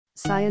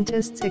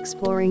Scientists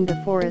exploring the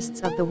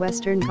forests of the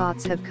Western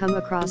Ghats have come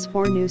across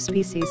 4 new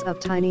species of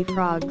tiny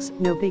frogs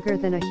no bigger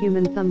than a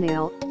human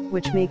thumbnail,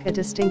 which make a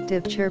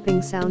distinctive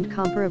chirping sound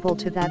comparable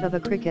to that of a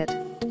cricket.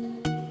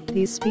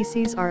 These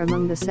species are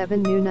among the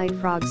 7 new night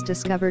frogs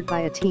discovered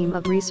by a team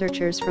of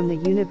researchers from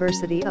the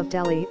University of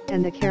Delhi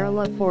and the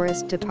Kerala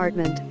Forest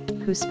Department,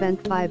 who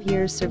spent 5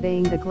 years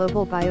surveying the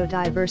global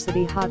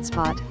biodiversity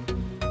hotspot.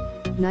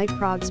 Night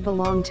frogs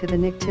belong to the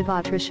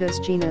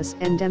Nyctibotrachus genus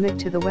endemic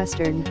to the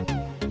Western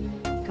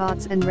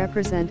Ghats and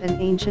represent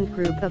an ancient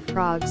group of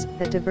frogs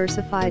that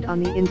diversified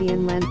on the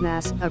Indian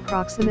landmass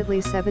approximately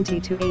 70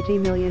 to 80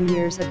 million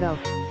years ago.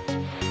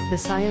 The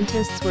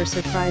scientists were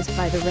surprised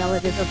by the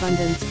relative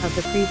abundance of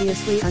the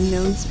previously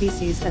unknown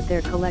species at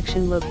their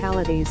collection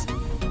localities.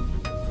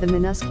 The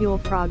minuscule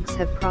frogs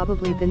have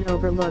probably been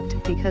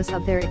overlooked because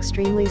of their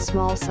extremely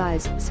small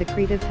size,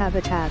 secretive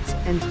habitats,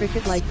 and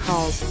cricket-like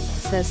calls,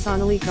 says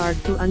Sonali Garg,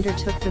 who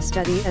undertook the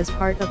study as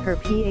part of her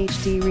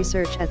PhD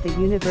research at the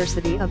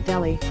University of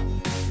Delhi.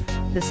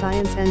 The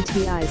science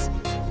NTIs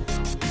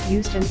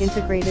used an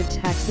integrated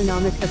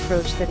taxonomic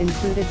approach that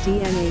included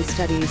DNA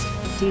studies,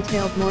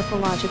 detailed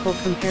morphological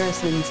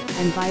comparisons,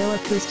 and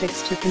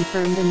bioacoustics to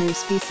confirm the new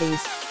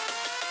species.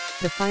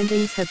 The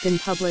findings have been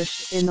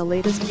published in the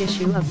latest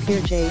issue of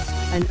PeerJ,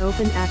 an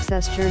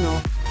open-access journal.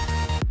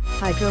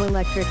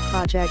 Hydroelectric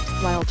project.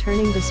 While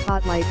turning the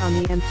spotlight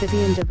on the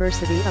amphibian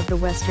diversity of the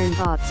Western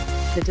Ghats,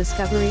 the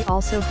discovery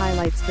also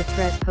highlights the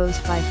threat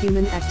posed by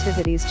human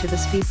activities to the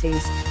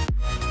species.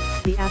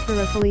 The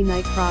Atharapalli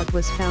night frog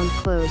was found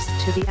close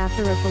to the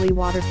Atharapalli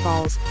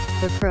waterfalls,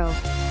 the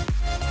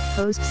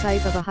proposed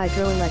site of a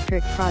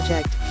hydroelectric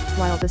project,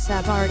 while the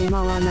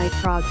Sabarimala night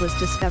frog was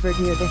discovered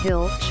near the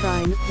hill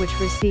shrine, which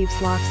receives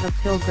lakhs of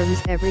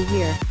pilgrims every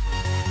year.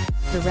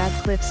 The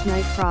Radcliffe's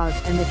night frog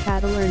and the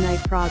Cadwallader night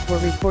frog were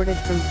reported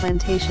from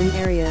plantation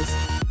areas.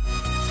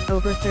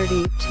 Over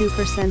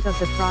 32% of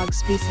the frog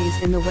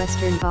species in the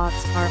Western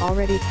Ghats are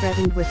already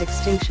threatened with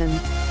extinction.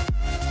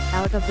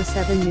 Out of the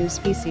 7 new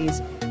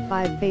species,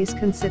 5 face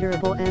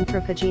considerable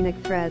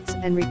anthropogenic threats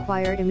and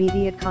require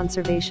immediate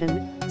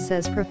conservation,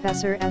 says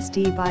Professor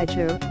S.D.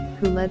 Baiju,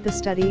 who led the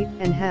study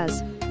and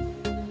has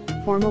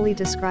formally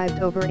described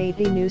over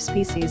 80 new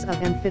species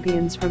of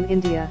amphibians from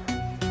India.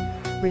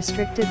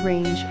 Restricted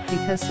range.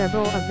 Because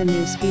several of the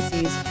new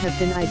species have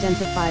been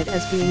identified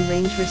as being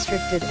range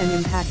restricted and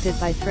impacted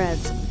by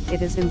threats,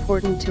 it is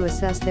important to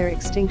assess their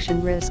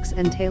extinction risks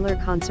and tailor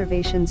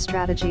conservation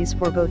strategies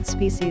for both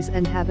species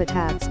and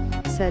habitats,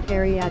 said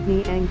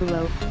Ariadne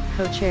Angulo,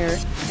 co-chair,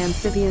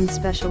 Amphibian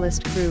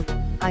Specialist Group,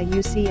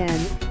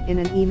 IUCN, in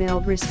an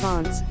emailed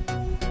response.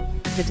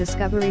 The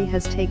discovery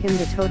has taken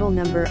the total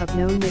number of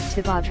known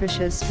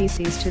Nyctibotrachus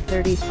species to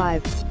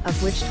 35,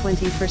 of which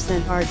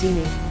 20% are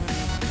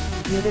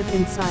diminutive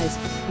in size,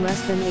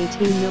 less than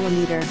 18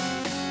 mm.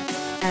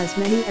 As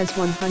many as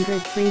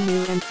 103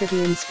 new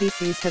amphibian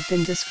species have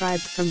been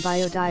described from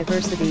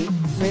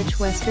biodiversity-rich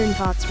Western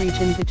Ghats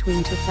region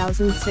between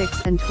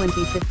 2006 and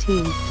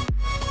 2015.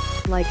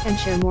 Like and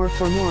share more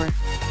for more.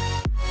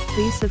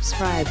 Please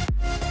subscribe.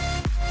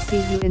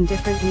 See you in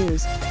different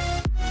news.